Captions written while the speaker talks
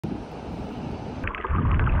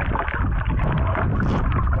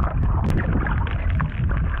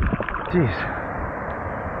Jeez,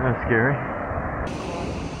 that's scary.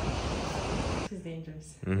 This is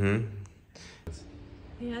dangerous. Mm-hmm.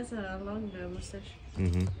 He has a long mustache.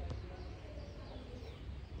 Mm-hmm.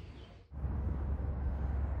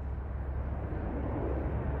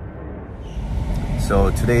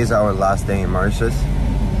 So today is our last day in Mauritius.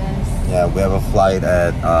 Yes. Yeah, we have a flight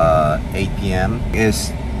at 8 p.m.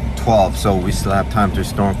 It's 12, so we still have time to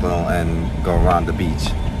snorkel and go around the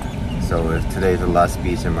beach. So today is the last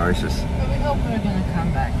beach in Mauritius. But we hope we're gonna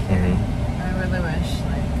come back here. I really wish,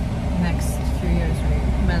 like, next few years we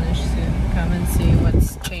manage to come and see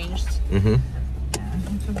what's changed. Mm-hmm. Yeah, it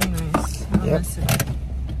would be nice. I'll miss it.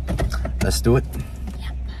 Let's do it.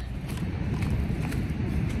 Yep.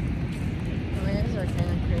 The waves are kind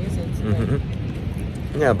of crazy today.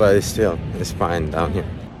 Mm-hmm. Yeah, but it's fine down here.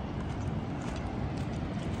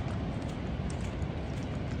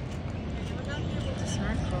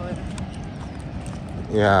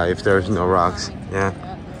 Yeah, if there's no rocks. Yeah.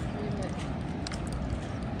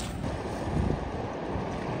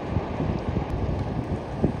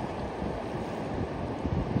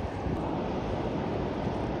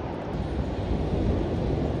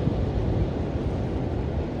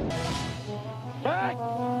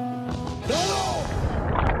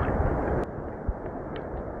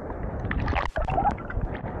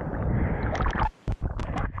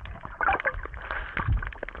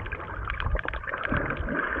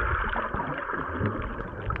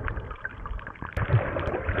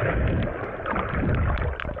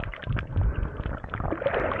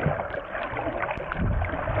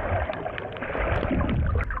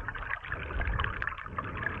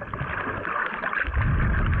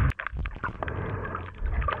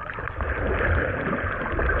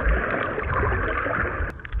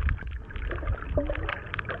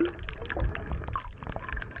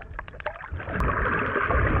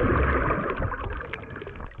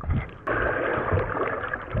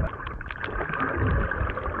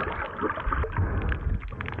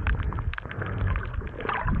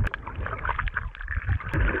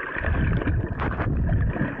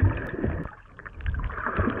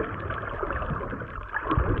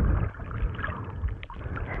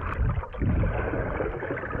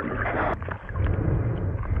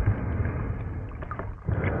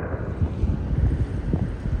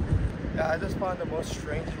 I just found the most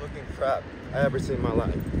strange looking crab I ever seen in my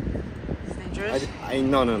life. It's dangerous?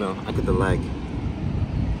 No. I got the leg.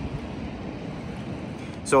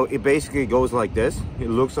 So it basically goes like this. It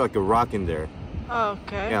looks like a rock in there. Oh,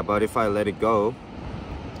 okay. Yeah, but if I let it go.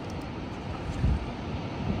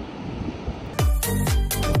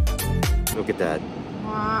 Look at that.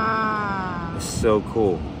 Wow. It's so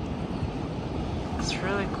cool. It's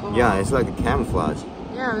really cool. Yeah, it's like a camouflage.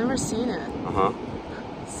 Yeah, I've never seen it. Uh-huh.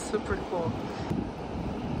 Super cool.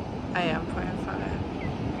 I am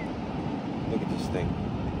 0.5. Look at this thing.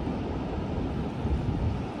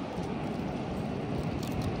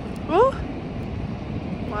 Ooh!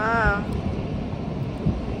 Wow.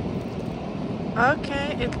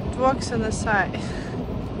 Okay, it walks on the side.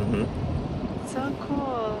 Mm-hmm. So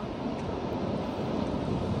cool.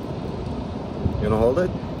 You wanna hold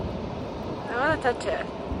it? I wanna touch it.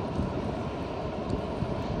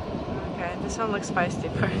 Okay, this one looks spicy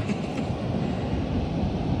for me.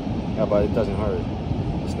 Yeah, but it doesn't hurt.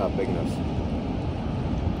 It's not big enough.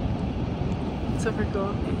 Super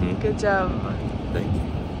cool. Mm-hmm. Good job. Thank you.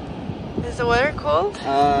 Is the weather cold?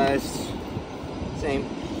 It's same.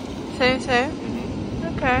 Same.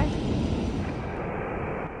 Mm-hmm. Okay.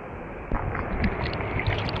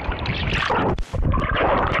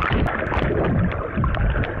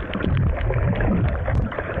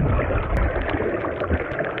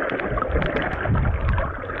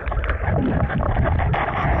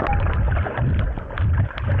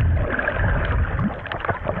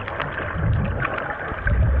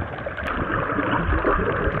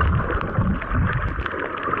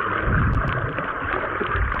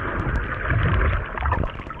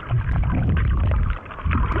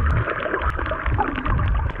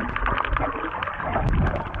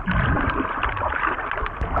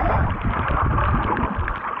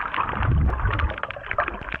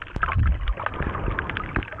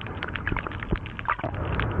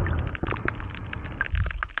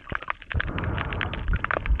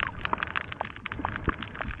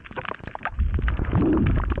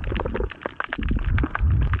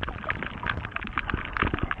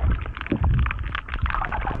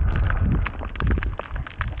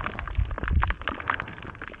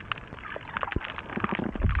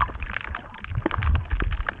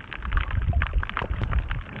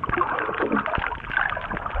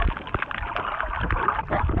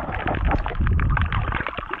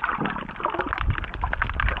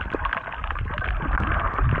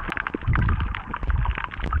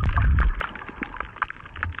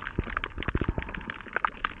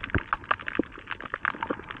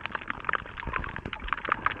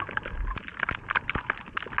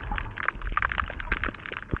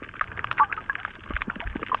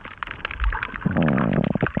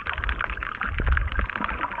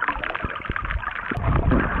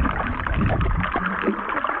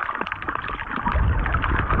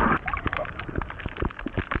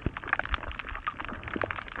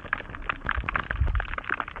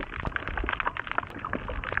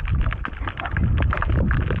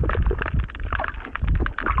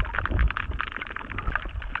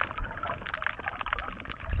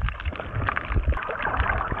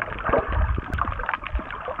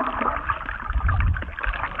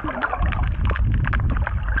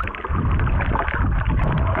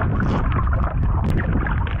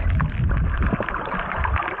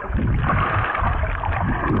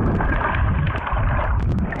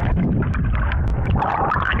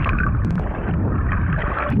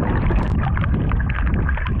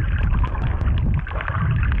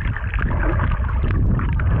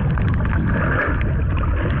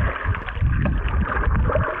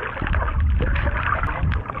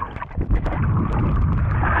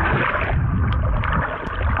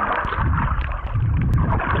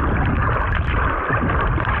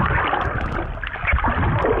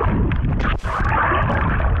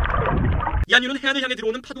 이한류는 해안을 향해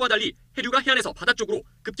들어오는 파도와 달리 해류가 해안에서 바다 쪽으로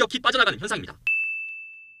급격히 빠져나가는 현상입니다.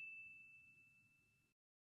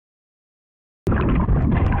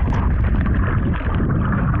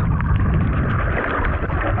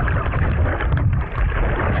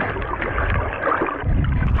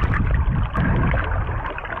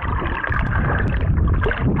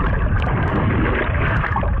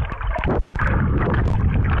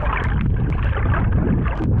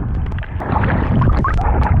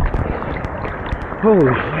 Holy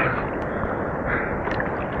shit.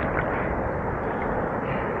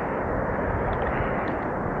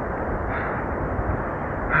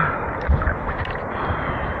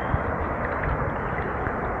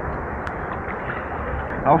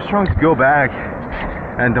 I was trying to go back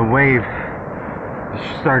and the wave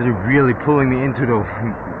started really pulling me into the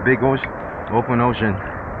big ocean, open ocean.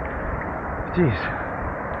 Jeez,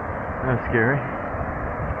 that's scary.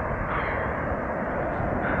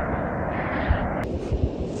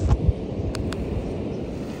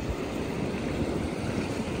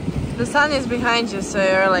 The sun is behind you, so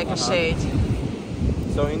you're like a shade.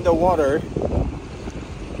 So in the water,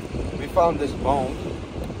 we found this bone.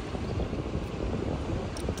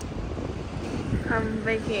 I'm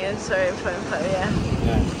making it, sorry, 0.5, yeah.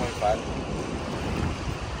 Yeah, 0.5.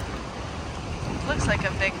 Looks like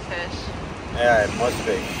a big fish. Yeah, it must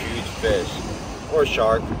be a huge fish. Or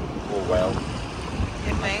shark, or whale.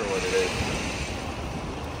 You think? Not sure what it is.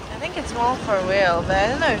 I think it's more for whale, but I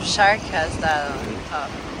don't know if shark has that on top.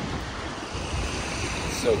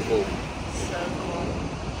 So cool. So cool.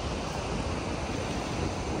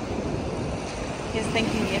 He's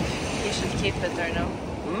thinking if he should keep it or no.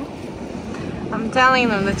 Hmm? I'm telling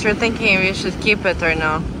them that you're thinking if you should keep it or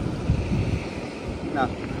no. No.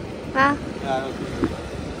 Huh? Yeah, I don't think so.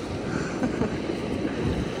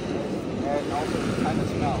 And also it kind of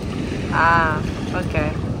smells. Ah,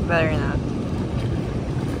 okay. Better not.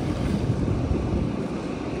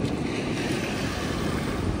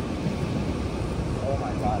 Oh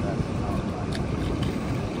my god, that smells nice.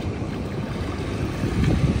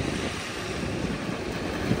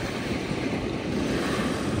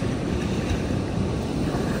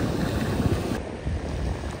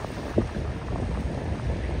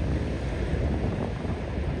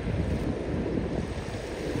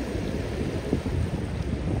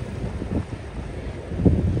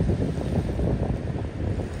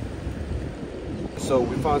 So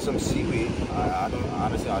we found some seaweed. I don't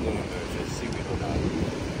honestly, I don't even know if it's seaweed or not.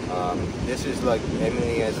 This is like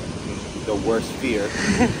Emilija's the worst fear.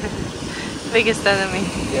 Biggest enemy.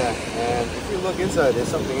 Yeah, and if you look inside, there's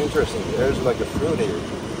something interesting. There's like a fruit here.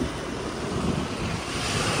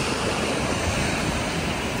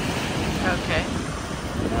 Okay.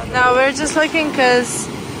 No, we're just looking because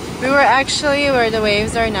we were actually where the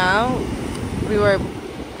waves are now. We were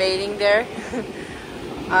bathing there.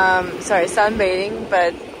 Sorry, sunbathing,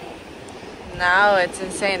 but now it's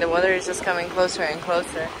insane. The water is just coming closer and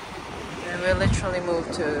closer. And we literally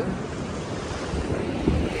moved to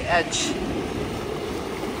the edge.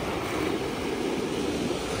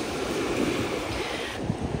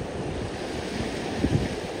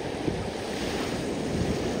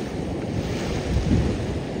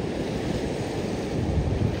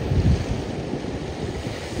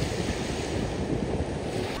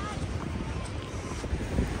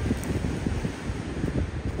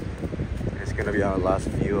 It's gonna be our last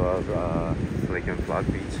view of Lake and Flock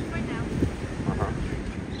Beach. Right now.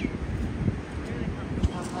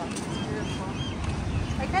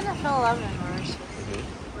 I kind of fell in love in Mauritius.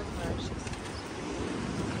 With Mauritius.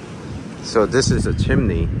 So this is a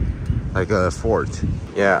chimney, like a fort.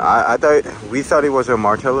 Yeah, I thought we thought it was a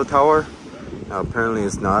Martello tower. Apparently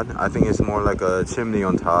it's not. I think it's more like a chimney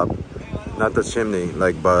on top. Not the chimney,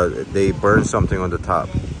 like, but they burn something on the top.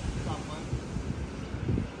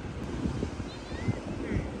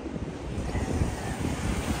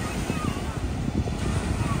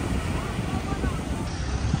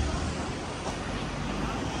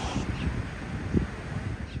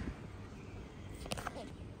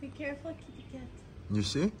 Be careful, kitty cat. You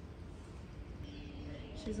see?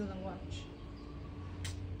 She's on a watch.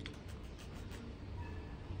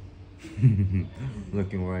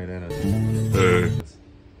 Looking right at us.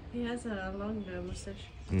 He has a long mustache.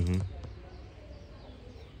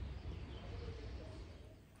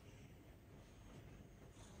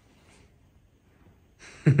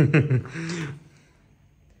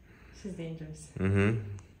 She's dangerous.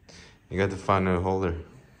 You got to find a holder.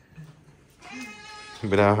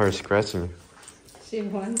 Without her scratching. She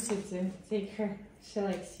wants you to take her. She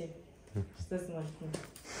likes you. She doesn't like me.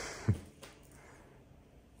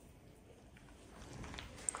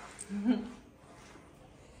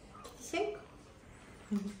 Cinco.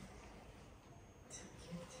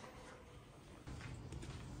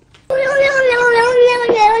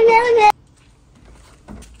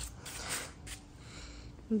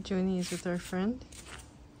 Junie is with her friend.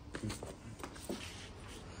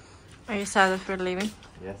 Are you sad that we're leaving?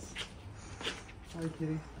 Yes. Hi,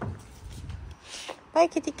 kitty. Bye,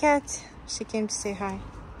 kitty cat. She came to say hi.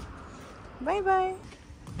 Bye bye.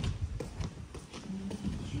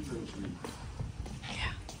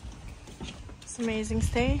 Yeah. It's an amazing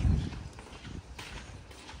stay.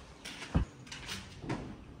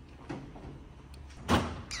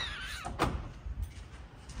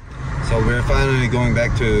 So we're finally going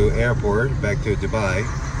back to airport, back to Dubai.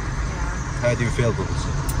 Yeah. How do you feel, Bubbles?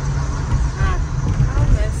 I'll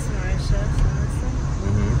miss Mauritius, honestly.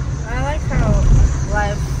 I like how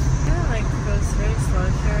life kind of like goes very slow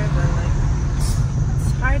here, but like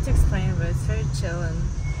it's hard to explain, but it's very chill and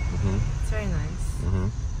it's very nice.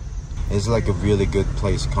 It's like a really good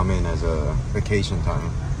place to come in as a vacation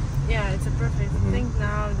time. Yeah, it's a perfect. I think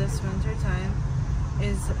now this winter time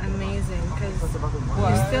is amazing because you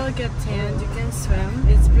still get tanned, you can swim.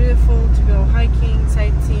 It's beautiful to go hiking,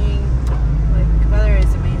 sightseeing. Like weather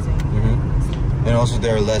is amazing. And also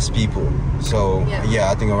there are less people, so yeah,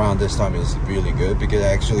 I think around this time is really good because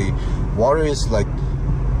actually water is like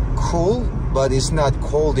cool, but it's not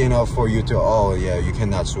cold enough for you to, oh yeah, you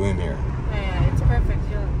cannot swim here. Yeah, it's perfect.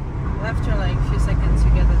 After like a few seconds you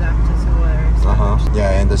get adapted to water.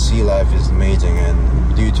 Yeah, and the sea life is amazing,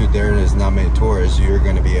 and due to there is not many tourists, you're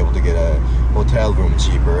going to be able to get a hotel room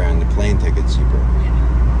cheaper and the plane ticket cheaper.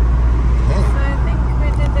 So I think we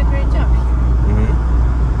did a great job.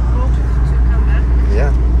 Hope to come back.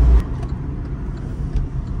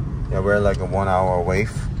 Yeah, we're like a 1 hour away,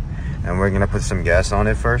 and we're gonna put some gas on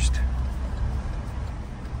it first.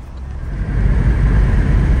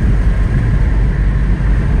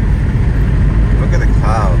 Look at the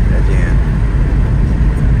cloud at the end.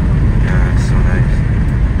 Yeah, it's so nice.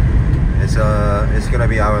 It's gonna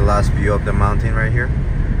be our last view of the mountain right here.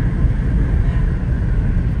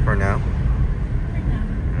 For now.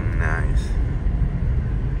 Nice.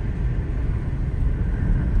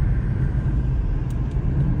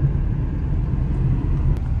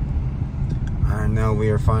 And now we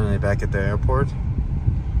are finally back at the airport.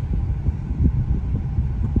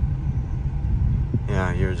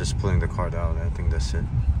 Yeah, you're just pulling the card out. I think that's it.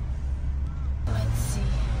 Let's see.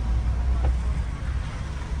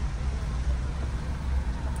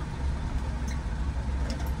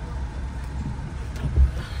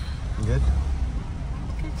 Good?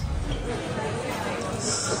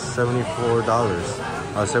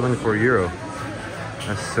 $74. 74 euro.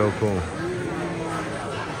 That's so cool.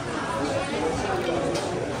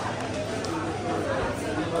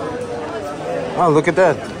 Oh, look at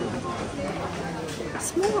that.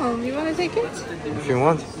 Small. You want to take it? If you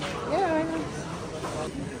want. Yeah, why not?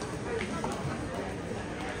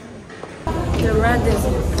 The red is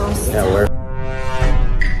imposter. Yeah, we're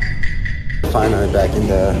finally back in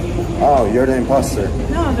the... Oh, you're the imposter.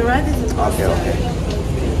 No, the red is imposter. Okay.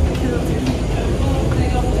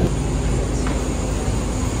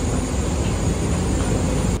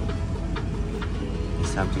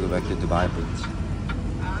 It's time to go back to Dubai, please.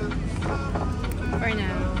 For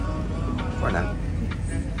now. For now.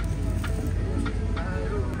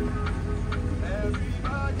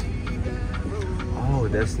 Oh,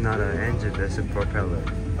 that's not an engine, that's a propeller.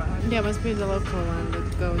 Yeah, it must be the local one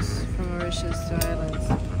that goes from Mauritius to islands.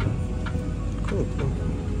 Cool.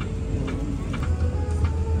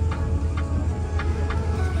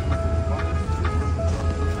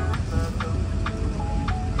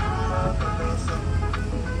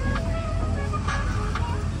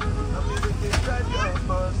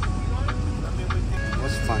 It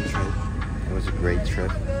was a fun trip. It was a great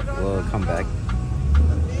trip. We'll come back.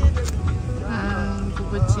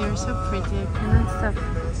 But you're so pretty. I cannot stop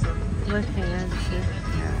looking at you.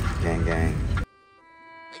 Yeah, gang.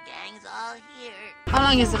 The gang's all here. How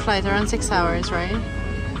long is the flight? Around 6 hours, right?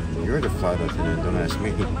 You're the flight attendant, don't ask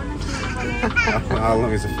me. How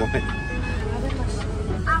long is the flight?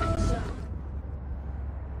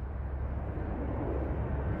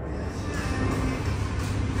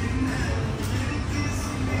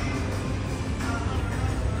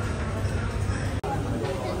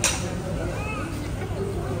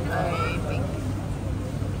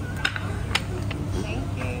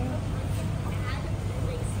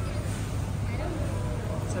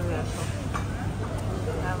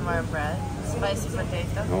 More bread, spicy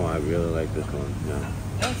potato. Oh, I really like this one. Yeah.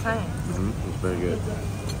 It's nice. It's very good.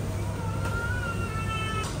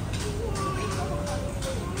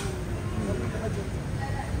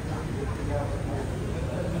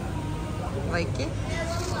 Like it?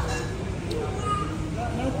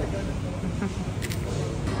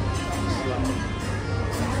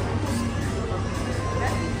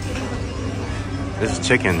 This is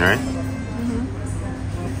chicken, right? I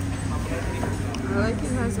like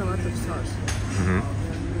it has a lot of sauce.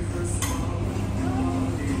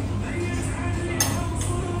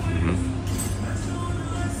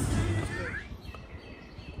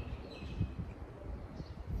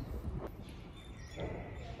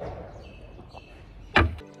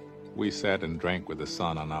 We sat and drank with the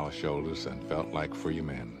sun on our shoulders and felt like free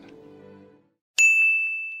men.